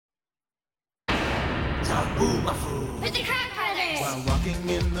Zoboomafoo with the Crack Brothers. While walking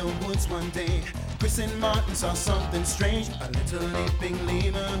in the woods one day, Chris and Martin saw something strange. A little leaping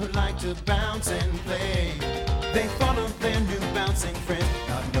lemur who liked to bounce and play. They followed their new bouncing friend,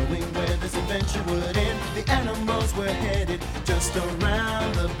 not knowing where this adventure would end. The animals were headed just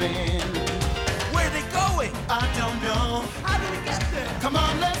around the bend. Where are they going? I don't know. How do we get there? Come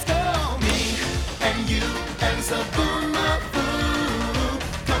on, let's go. Me and you and Zoboomafoo.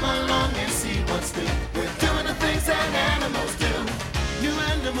 Come along and see what's new. We're doing the things that animals do. New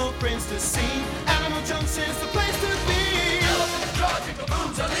animal friends to see. Animal Junction's the place to be. Elephants charging,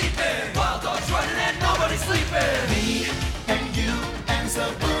 baboons are leaping. Wild dogs running and nobody's sleeping. Me and you and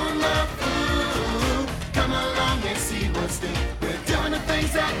Zoboomafoo. Come along and see what's new. We're doing the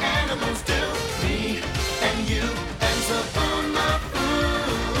things that animals do. Me and you and Zoboomafoo.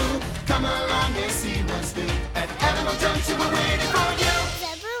 Come along and see what's new. At Animal Junction, we're waiting for you.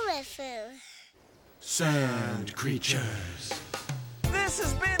 Zoboomafoo. Sand creatures. This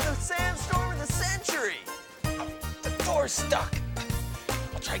has been the sandstorm of the century. The door's stuck.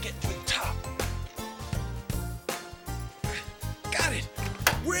 I'll try getting to the top. Got it.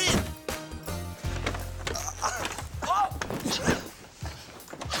 We're in. Oh.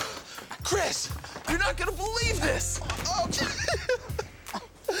 Chris, you're not gonna believe this. Oh.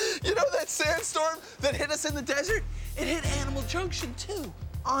 You know that sandstorm that hit us in the desert? It hit Animal Junction too.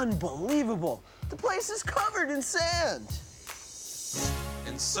 Unbelievable. The place is covered in sand.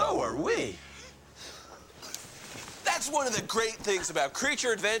 And so are we. That's one of the great things about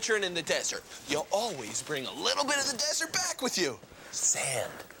creature adventuring in the desert. You'll always bring a little bit of the desert back with you. Sand.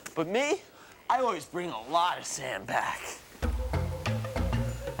 But me, I always bring a lot of sand back.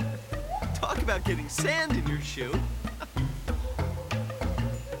 Talk about getting sand in your shoe.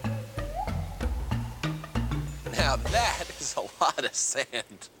 Now that is a lot of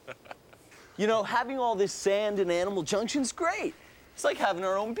sand. You know, having all this sand in Animal Junction's great. It's like having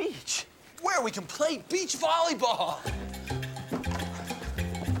our own beach. Where we can play beach volleyball.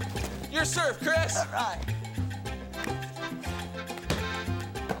 Your serve, Chris. All right.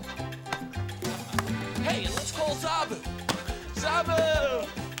 Hey, and let's call Zoboo. Zoboo!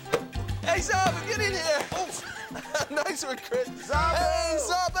 Hey, Zoboo, get in here. Oh, nice one, Chris. Zoboo! Hey,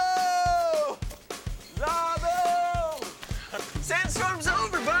 Zoboo! Zoboo! Sandstorm's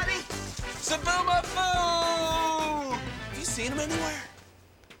over, buddy. Zoboomafoo! Have you seen him anywhere?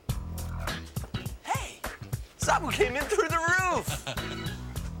 Hey, Zoboo came in through the roof.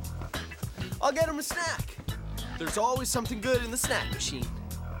 I'll get him a snack. There's always something good in the snack machine.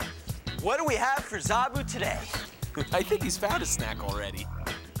 What do we have for Zoboo today? I think he's found a snack already.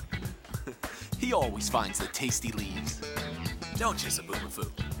 He always finds the tasty leaves. Don't you, Zoboomafoo?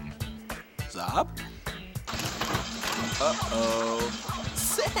 Zob? Uh-oh.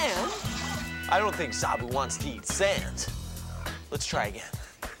 Sand? I don't think Zoboo wants to eat sand. Let's try again.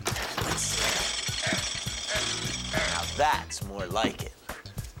 Now that's more like it.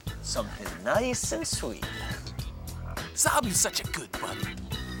 Something nice and sweet. Zoboo's such a good buddy.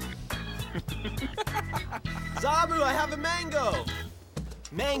 Zoboo, I have a mango.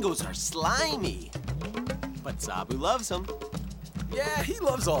 Mangoes are slimy, but Zoboo loves them. Yeah, he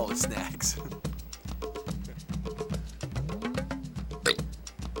loves all his snacks.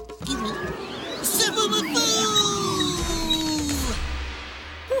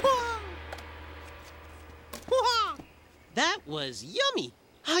 That was yummy.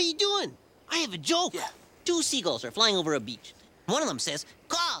 How you doing? I have a joke. Yeah. Two seagulls are flying over a beach. One of them says,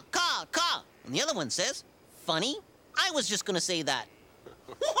 caw, caw, caw. And the other one says, funny. I was just gonna say that.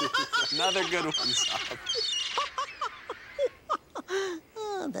 Another good one, Zob.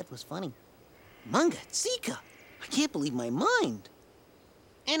 Oh, that was funny. Manga Tsika. I can't believe my mind.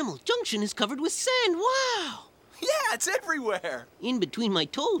 Animal Junction is covered with sand. Wow. Yeah, it's everywhere. In between my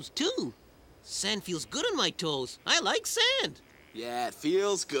toes, too. Sand feels good on my toes. I like sand. Yeah, it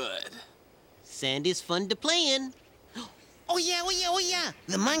feels good. Sand is fun to play in. Oh, yeah, oh, yeah, oh, yeah.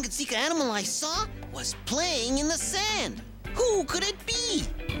 The Mangatsika animal I saw was playing in the sand. Who could it be?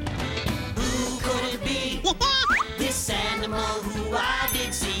 Who could it be? This animal who I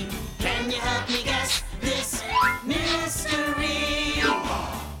did see. Can you help me guess this mystery?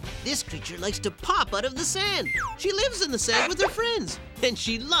 This creature likes to pop out of the sand. She lives in the sand with her friends, and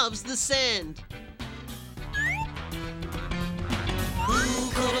she loves the sand.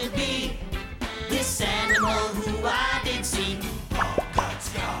 Who could it be? This animal who I did see.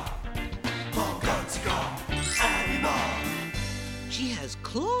 Animal. She has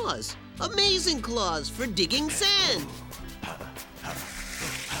claws, amazing claws for digging sand.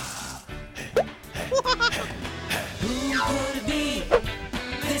 Who could it be?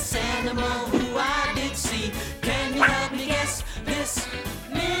 This animal who I did see.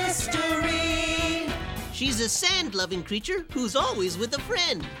 She's a sand-loving creature who's always with a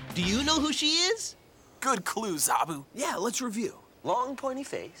friend. Do you know who she is? Good clue, Zoboo. Yeah, let's review. Long, pointy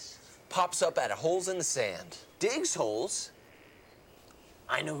face. Pops up out of holes in the sand. Digs holes.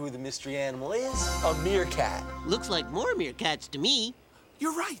 I know who the mystery animal is. A meerkat. Looks like more meerkats to me.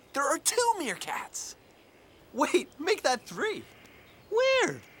 You're right. There are 2 meerkats. Wait, make that 3.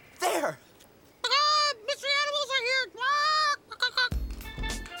 Where? There. Mystery animals are here!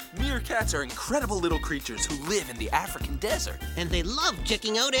 Meerkats are incredible little creatures who live in the African desert. And they love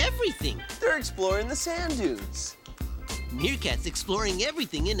checking out everything. They're exploring the sand dunes. Meerkats exploring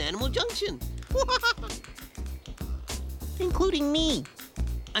everything in Animal Junction. Including me.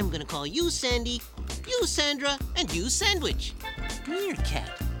 I'm gonna call you Sandy, you Sandra, and you Sandwich.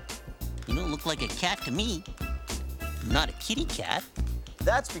 Meerkat. You don't look like a cat to me. Not a kitty cat.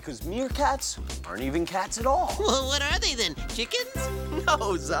 That's because meerkats aren't even cats at all. Well, what are they then? Chickens? No,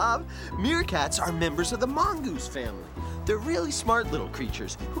 Zob. Meerkats are members of the mongoose family. They're really smart little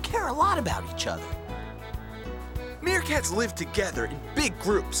creatures who care a lot about each other. Meerkats live together in big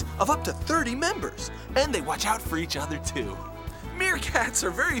groups of up to 30 members, and they watch out for each other too. Meerkats are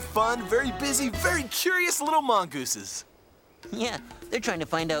very fun, very busy, very curious little mongooses. Yeah, they're trying to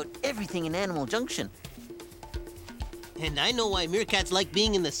find out everything in Animal Junction. And I know why meerkats like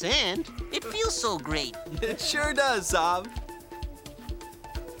being in the sand. It feels so great. It sure does, Zob.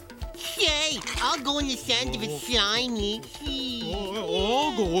 Yay! I'll go in the sand if it's shiny.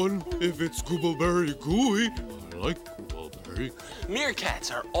 I'll go on if it's Goobleberry gooey. I like Goobleberry.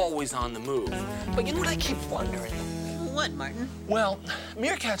 Meerkats are always on the move. But you know what I keep wondering? What, Martin? Well,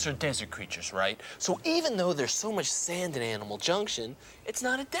 meerkats are desert creatures, right? So even though there's so much sand in Animal Junction, it's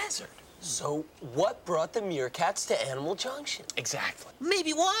not a desert. So what brought the meerkats to Animal Junction? Exactly.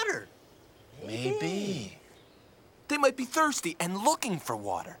 Maybe water. Maybe. They might be thirsty and looking for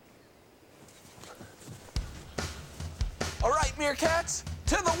water. All right, meerkats,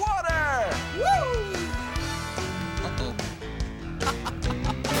 to the water! Woo!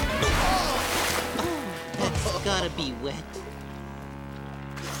 That's gotta be wet.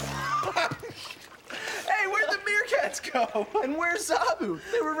 Hey, where'd the meerkats go? And where's Zoboo?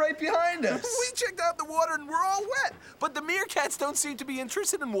 They were right behind us. We checked out the water and we're all wet, but the meerkats don't seem to be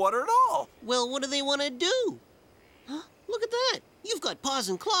interested in water at all. Well, what do they want to do? Huh? Look at that. You've got paws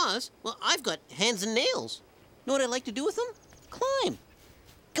and claws. Well, I've got hands and nails. Know what I like to do with them? Climb.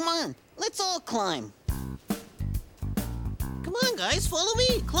 Come on, let's all climb. Come on, guys, follow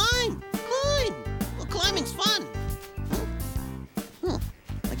me. Climb, climb. Well, climbing's fun. Huh.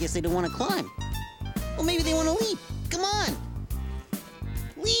 I guess they don't want to climb. Well, maybe they want to leap. Come on.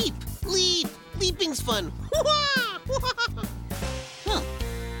 Leap, leap. Leaping's fun. Huh.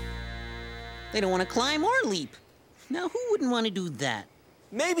 They don't want to climb or leap. Now, who wouldn't want to do that?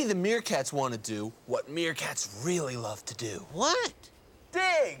 Maybe the meerkats want to do what meerkats really love to do. What?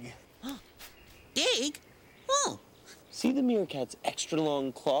 Dig! Dig? Oh. See the meerkats' extra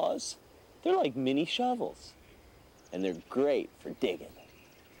long claws? They're like mini shovels. And they're great for digging.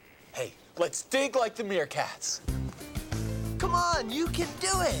 Hey, let's dig like the meerkats. Come on, you can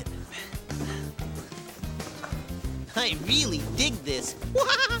do it! I really dig this.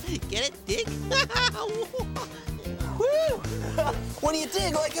 Get it? Dig? Woo! When you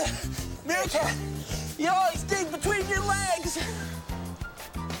dig like a meerkat, you always dig between your legs.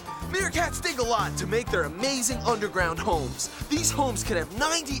 Meerkats dig a lot to make their amazing underground homes. These homes can have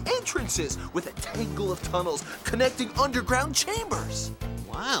 90 entrances with a tangle of tunnels connecting underground chambers.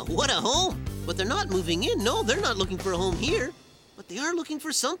 Wow, what a home. But they're not moving in. No, they're not looking for a home here. But they are looking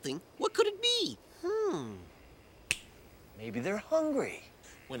for something. What could it be? Maybe they're hungry.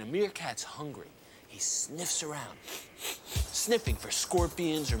 When a meerkat's hungry, he sniffs around, sniffing for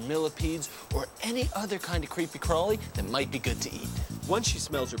scorpions or millipedes or any other kind of creepy crawly that might be good to eat. Once she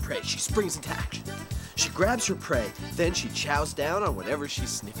smells her prey, she springs into action. She grabs her prey, then she chows down on whatever she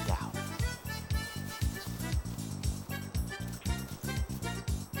sniffed out.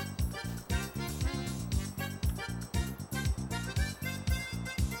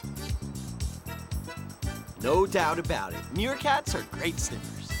 No doubt about it, meerkats are great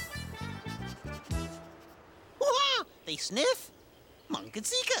sniffers. Wow, they sniff?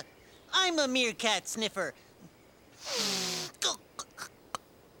 Monkatsika. I'm a meerkat sniffer.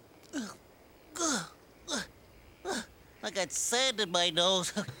 I got sand in my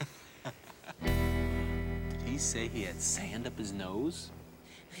nose. Did he say he had sand up his nose?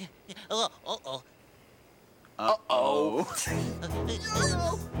 Uh-oh. Uh-oh.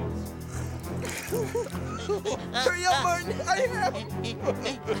 Hurry up, Martin! I have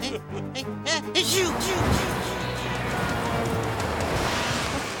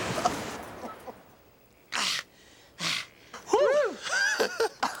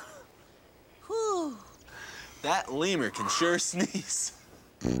lemur can sure sneeze.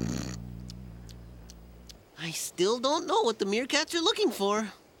 I still don't know what the meerkats are looking for.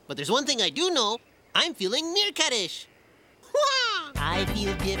 But there's one thing I do know. I'm feeling meerkatish. I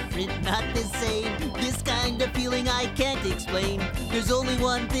feel different, not the same. This kind of feeling I can't explain. There's only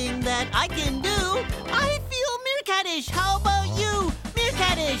one thing that I can do. I feel meerkatish. How about you?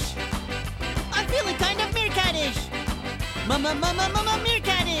 Meerkatish. I'm feeling kind of meerkatish. Mama,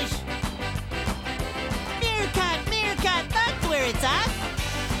 meerkatish. Meerkat, that's where it's at.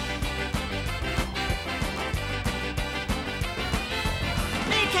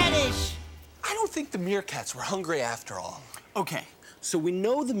 Meerkatish. I don't think the meerkats were hungry after all. Okay. So we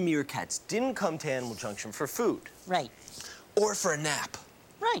know the meerkats didn't come to Animal Junction for food. Right, Or for a nap.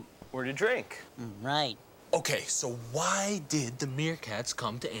 right, Or to drink. right. Okay, so why did the meerkats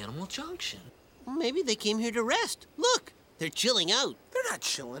come to Animal Junction? Well, maybe they came here to rest. Look, they're chilling out. They're not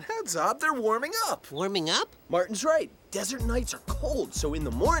chilling. Heads up, they're warming up. Warming up? Martin's right. Desert nights are cold, so in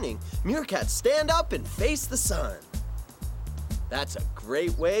the morning, meerkats stand up and face the sun. That's a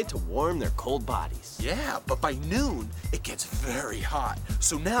great way to warm their cold bodies. Yeah, but by noon, it gets very hot.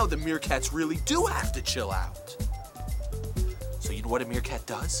 So now the meerkats really do have to chill out. So you know what a meerkat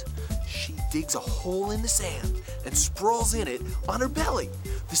does? She digs a hole in the sand and sprawls in it on her belly.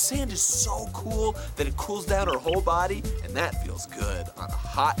 The sand is so cool that it cools down her whole body, and that feels good on a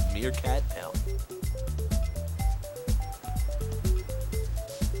hot meerkat belly.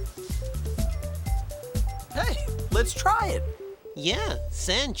 Hey, let's try it. Yeah,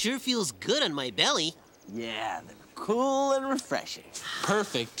 sand sure feels good on my belly. Yeah, they're cool and refreshing.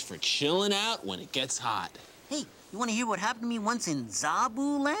 Perfect for chilling out when it gets hot. Hey, you want to hear what happened to me once in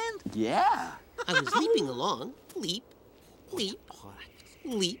Zoboo land? Yeah. I was leaping along, leap, leap,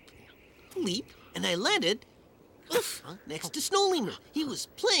 leap, leap, and I landed next to Snow Lemur. He was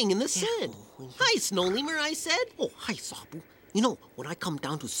playing in the sand. Hi, Snow Lemur, I said. Oh, hi, Zoboo. You know, when I come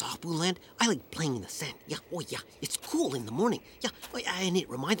down to Zoboo land, I like playing in the sand. Yeah, oh yeah, it's cool in the morning. Yeah, and it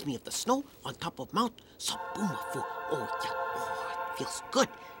reminds me of the snow on top of Mount Zoboomafoo. Oh yeah, oh, it feels good.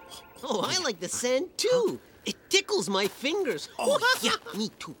 Oh, I like the sand too. It tickles my fingers. Oh yeah, me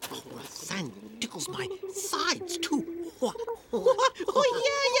too. Oh, the sand tickles my sides too. Oh, Oh,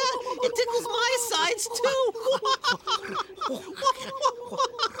 yeah, it tickles my sides too.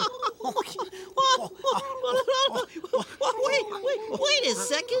 Wait a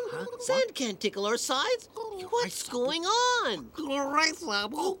second. Sand can't tickle our sides. What's going on? You're right,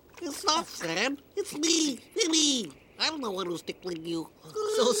 Zoboo. It's not sand. It's me. I don't know what was tickling you.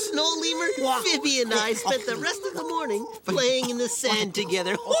 So Snow Lemur, Phoebe, and I spent the rest of the morning playing in the sand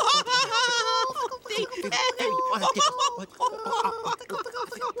together.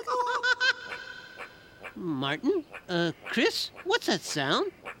 Martin? Chris? What's that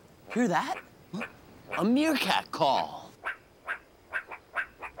sound? Hear that? A meerkat call.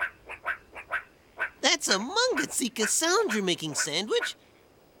 That's a Mungatsika sound you're making, Sandwich.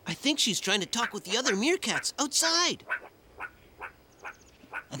 I think she's trying to talk with the other meerkats outside.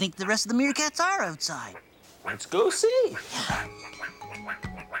 I think the rest of the meerkats are outside. Let's go see.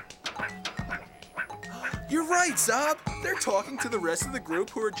 You're right, Zob. They're talking to the rest of the group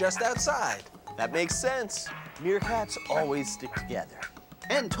who are just outside. That makes sense. Meerkats always stick together.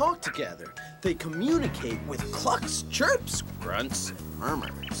 And talk together. They communicate with clucks, chirps, grunts, and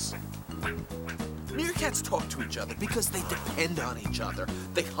murmurs. Meerkats talk to each other because they depend on each other.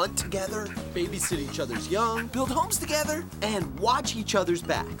 They hunt together, Babysit each other's young, build homes together. and watch each other's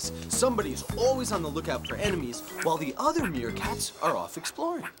backs. Somebody's always on the lookout for enemies, while the other meerkats are off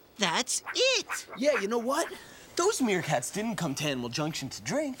exploring. That's it. Yeah, you know what? Those meerkats didn't come to Animal Junction to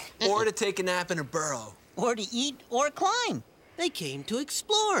drink. Or to take a nap in a burrow. Or to eat or climb. They came to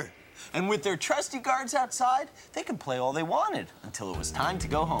explore. And with their trusty guards outside, they could play all they wanted until it was time to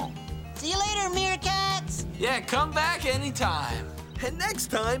go home. See you later, meerkats. Yeah, come back anytime. And next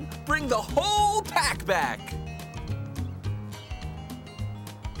time, bring the whole pack back.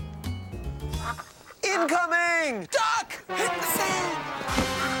 Incoming! Duck! Hit the sand.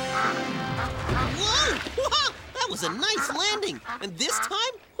 Whoa! That was a nice landing. And this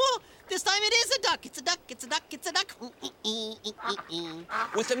time? This time it is a duck. It's a duck. It's a duck. It's a duck.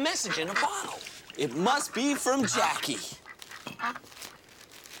 With a message in a bottle. It must be from Jackie.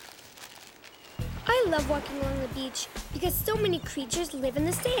 I love walking along the beach because so many creatures live in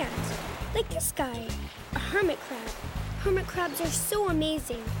the sand. Like this guy, a hermit crab. Hermit crabs are so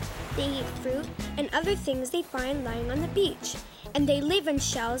amazing. They eat fruit and other things they find lying on the beach, and they live in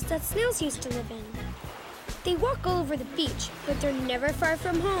shells that snails used to live in. They walk all over the beach, but they're never far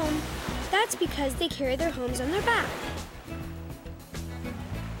from home. That's because they carry their homes on their back.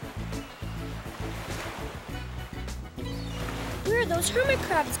 Where are those hermit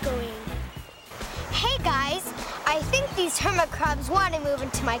crabs going? Hey guys, I think these hermit crabs want to move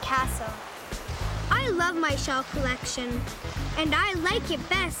into my castle. I love my shell collection, and I like it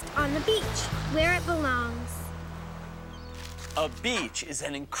best on the beach, where it belongs. A beach is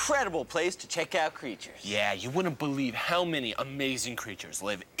an incredible place to check out creatures. Yeah, you wouldn't believe how many amazing creatures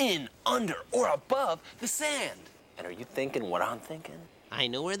live in, under, or above the sand. And are you thinking what I'm thinking? I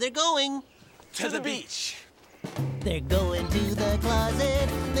know where they're going. To the beach. They're going to the closet,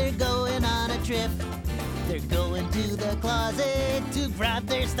 they're going on a trip. They're going to the closet to grab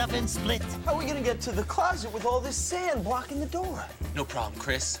their stuff and split. How are we gonna get to the closet with all this sand blocking the door? No problem,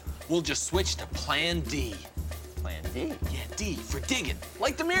 Chris. We'll just switch to Plan D. Plan D. Yeah, D for digging,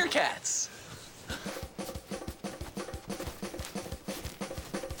 like the meerkats.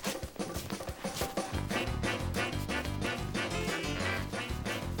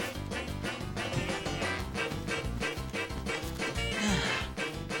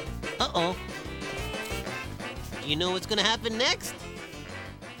 Uh-oh. You know what's gonna happen next?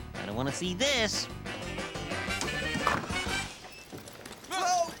 I don't wanna see this.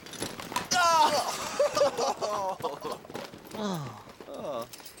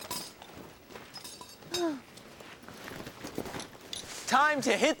 Time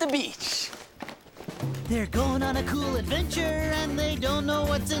to hit the beach. They're going on a cool adventure and they don't know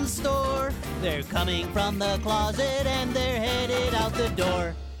what's in store. They're coming from the closet and they're headed out the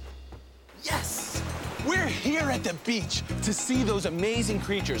door. Yes! We're here at the beach to see those amazing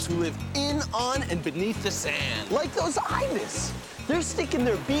creatures who live in, on, and beneath the sand. Like those ibis. They're sticking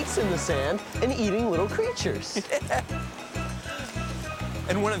their beaks in the sand and eating little creatures.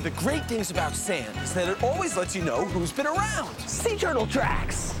 And one of the great things about sand is that it always lets you know who's been around. Sea turtle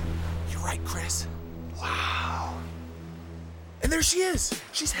tracks. You're right, Chris. Wow. And there she is.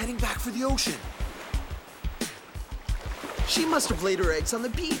 She's heading back for the ocean. She must have laid her eggs on the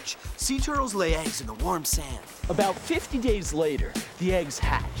beach. Sea turtles lay eggs in the warm sand. About 50 days later, the eggs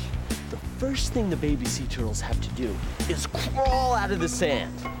hatch. The first thing the baby sea turtles have to do is crawl out of the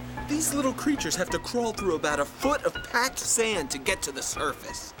sand. These little creatures have to crawl through about a foot of packed sand to get to the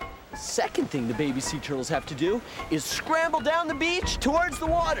surface. The second thing the baby sea turtles have to do is scramble down the beach towards the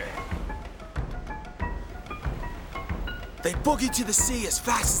water. They boogie to the sea as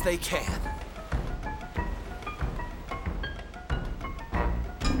fast as they can.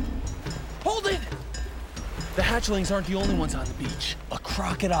 Hold it! The hatchlings aren't the only ones on the beach. A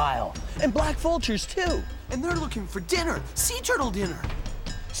crocodile. And black vultures, too. And they're looking for dinner, sea turtle dinner.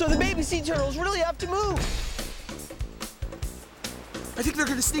 So the baby sea turtles really have to move. I think they're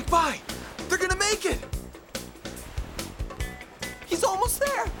gonna sneak by. They're gonna make it. He's almost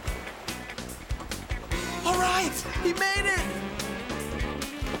there. All right, he made it.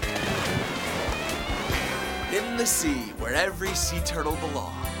 In the sea, where every sea turtle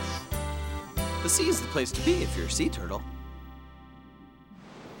belongs. The sea is the place to be if you're a sea turtle.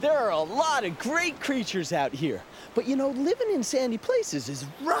 There are a lot of great creatures out here. But you know, living in sandy places is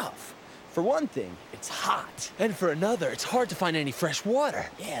rough. For one thing, it's hot. And for another, it's hard to find any fresh water.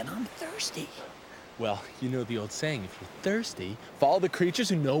 Yeah, and I'm thirsty. Well, you know the old saying, if you're thirsty, follow the creatures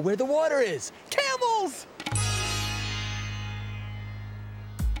who know where the water is. Camels!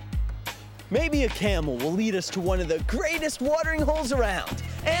 Maybe a camel will lead us to one of the greatest watering holes around,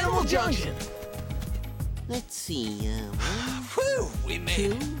 Animal Junction. Let's see, Whew, we made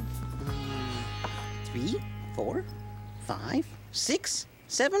two, it. 3, 4, 5, 6,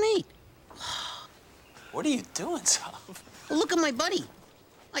 7, 8. What are you doing, Zob? Well, look at my buddy.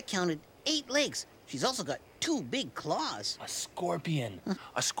 I counted 8 legs. She's also got 2 big claws. A scorpion.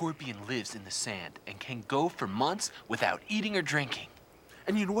 A scorpion lives in the sand and can go for months without eating or drinking.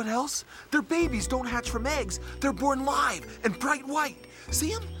 And you know what else? Their babies don't hatch from eggs. They're born live and bright white.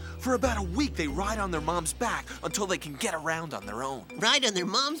 See them? For about a week, they ride on their mom's back until they can get around on their own. Ride on their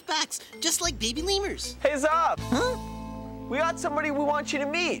mom's backs, just like baby lemurs. Hey, Zob. Huh? We got somebody we want you to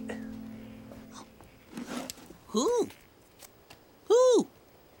meet. Who? Who?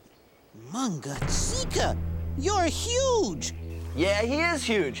 Mangatsika, you're huge. Yeah, he is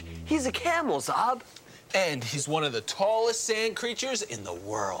huge. He's a camel, Zob. And he's one of the tallest sand creatures in the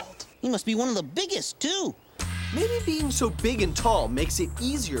world. He must be one of the biggest, too. Maybe being so big and tall makes it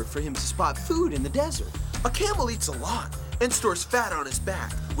easier for him to spot food in the desert. A camel eats a lot and stores fat on his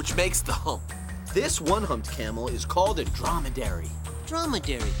back, which makes the hump. This one-humped camel is called a dromedary.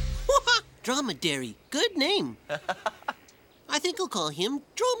 Dromedary. Dromedary. Good name. I think I'll call him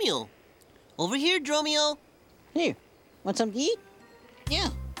Dromio. Over here, Dromio. Here, want something to eat? Yeah,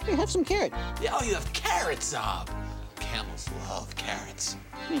 here, have some carrot. Yeah, oh, you have carrots, Zob. Camels love carrots.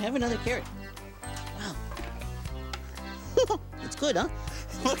 Here, have another carrot. Wow. It's good, huh?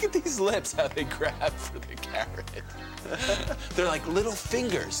 Look at these lips, how they grab for the carrot. They're like little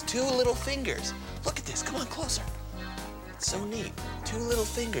fingers, 2 little fingers. Look at this, come on closer. It's so neat. 2 little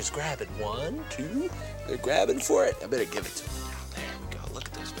fingers grabbing. 1, 2, they're grabbing for it. I better give it to them. There we go, look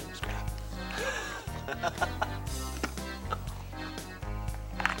at those fingers grabbing.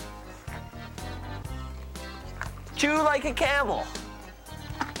 Chew like a camel.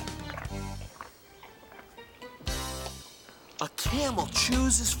 A camel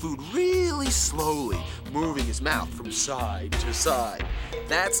chews his food really slowly, moving his mouth from side to side.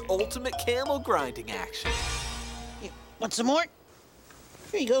 That's ultimate camel grinding action. Want some more?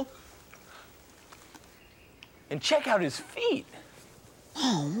 Here you go. And check out his feet.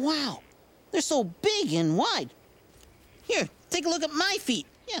 Oh, wow. They're so big and wide. Here, take a look at my feet.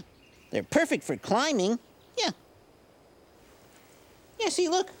 Yeah. They're perfect for climbing. Yeah. Yeah, see,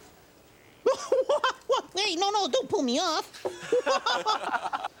 look. Hey, no, don't pull me off.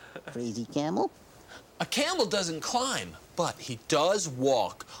 Crazy camel. A camel doesn't climb, but he does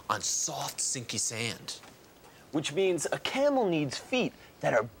walk on soft, sinky sand. Which means a camel needs feet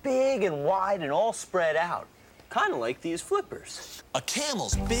that are big and wide and all spread out. Kind of like these flippers. A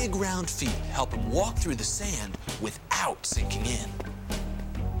camel's big, round feet help him walk through the sand without sinking in.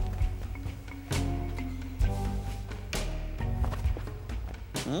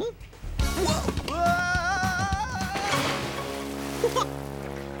 Hmm? Whoa!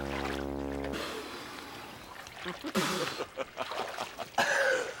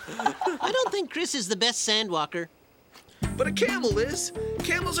 I don't think Chris is the best sandwalker. But a camel is.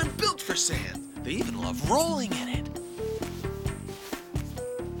 Camels are built for sand. They even love rolling in it.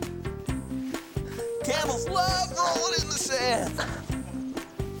 Camels love rolling in the sand.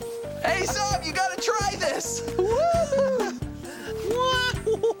 Hey, Zob, you gotta try this.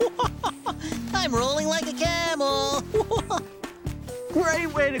 I'm rolling like a camel.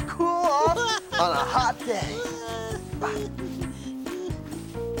 Great way to cool off on a hot day.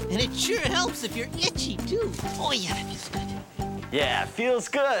 And it sure helps if you're itchy, too. Oh, yeah, that feels good. Yeah, feels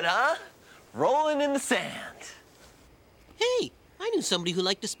good, huh? Rolling in the sand. Hey, I knew somebody who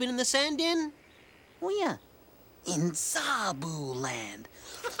liked to spin in the sand in... Oh, yeah. In Zoboo land.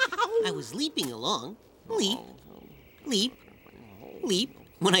 I was leaping along. Leap, leap, leap.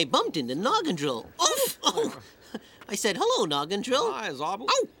 When I bumped into Noggin-Drill. Oh! I said, hello, Noggin-Drill. Hi, Zoboo.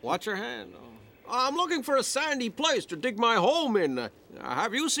 Ow! Watch your hand. I'm looking for a sandy place to dig my home in.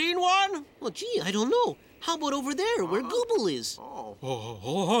 Have you seen one? Well, gee, I don't know. How about over there, where Gooble is? Oh,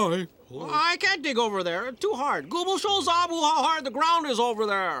 hi. I can't dig over there. Too hard. Google, show Zoboo how hard the ground is over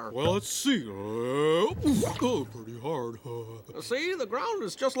there. Well, let's see. Pretty hard. See, the ground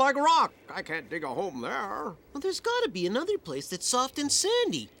is just like rock. I can't dig a home there. Well, there's got to be another place that's soft and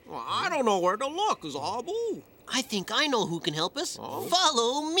sandy. Well, I don't know where to look, Zoboo. I think I know who can help us.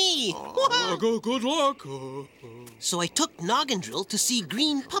 Follow me. Good luck. So I took Noggin-Drill to see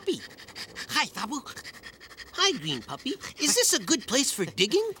Green Puppy. Hi, Zoboo. Hi, Green Puppy. Is this a good place for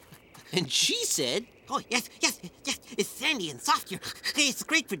digging? And she said, oh, yes, it's sandy and soft here. It's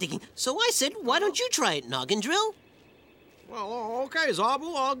great for digging. So I said, why don't you try it, Noggin-Drill? Well, okay,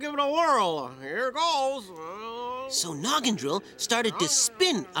 Zoboo, I'll give it a whirl. Here goes. So Noggin-Drill started to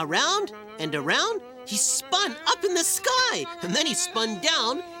spin around and around. He spun up in the sky, and then he spun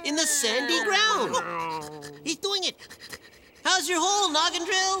down in the sandy ground. He's doing it. How's your hole,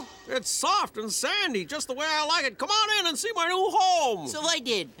 Noggin-Drill? It's soft and sandy, just the way I like it. Come on in and see my new home. So I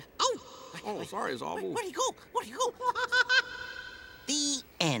did. Oh, sorry, Zoboo. Where'd he go? The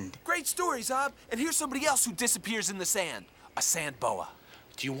end. Great story, Zob. And here's somebody else who disappears in the sand. A sand boa.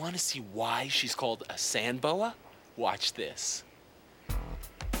 Do you want to see why she's called a sand boa? Watch this.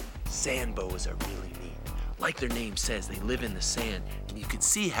 Sand boas are really neat. Like their name says, they live in the sand, and you can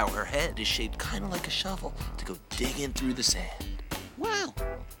see how her head is shaped kind of like a shovel to go digging through the sand. Wow.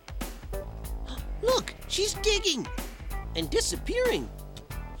 Look, she's digging and disappearing.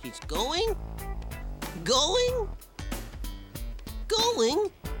 She's going.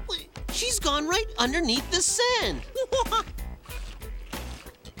 Wait, she's gone right underneath the sand.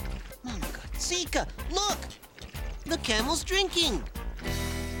 Mama Sika, look! The camel's drinking.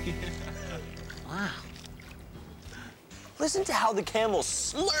 Wow. Listen to how the camel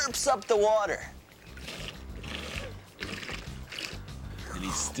slurps up the water. And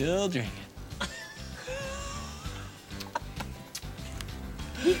he's still drinking.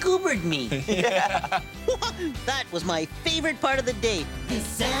 He goobered me. Yeah. That was my favorite part of the day.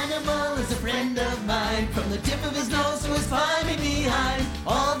 This animal is a friend of mine. From the tip of his nose to his climbing behind.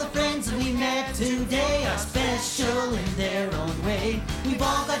 All the friends we met today are special in their own way. We've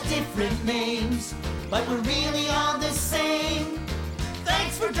all got different names, but we're really all the same.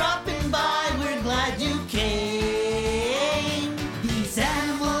 Thanks for dropping by, we're glad you came. These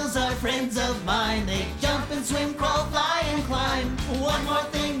animals are friends of mine. They jump and swim, crawl, fly, and climb. One more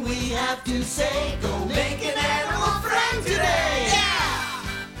thing we have to say. Go make an animal friend today! Yeah!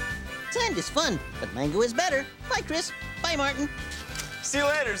 Sand is fun, but mango is better. Bye, Chris. Bye, Martin. See you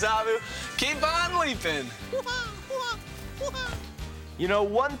later, Zoboo. Keep on leaping. You know,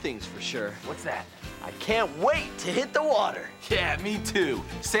 one thing's for sure. What's that? I can't wait to hit the water. Yeah, me too.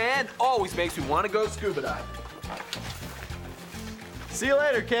 Sand always makes me want to go scuba diving. See you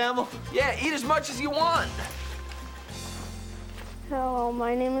later, Camel. Yeah, eat as much as you want. Hello,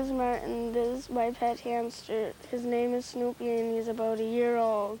 my name is Martin. This is my pet hamster. His name is Snoopy, and he's about a year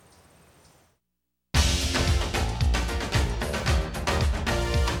old.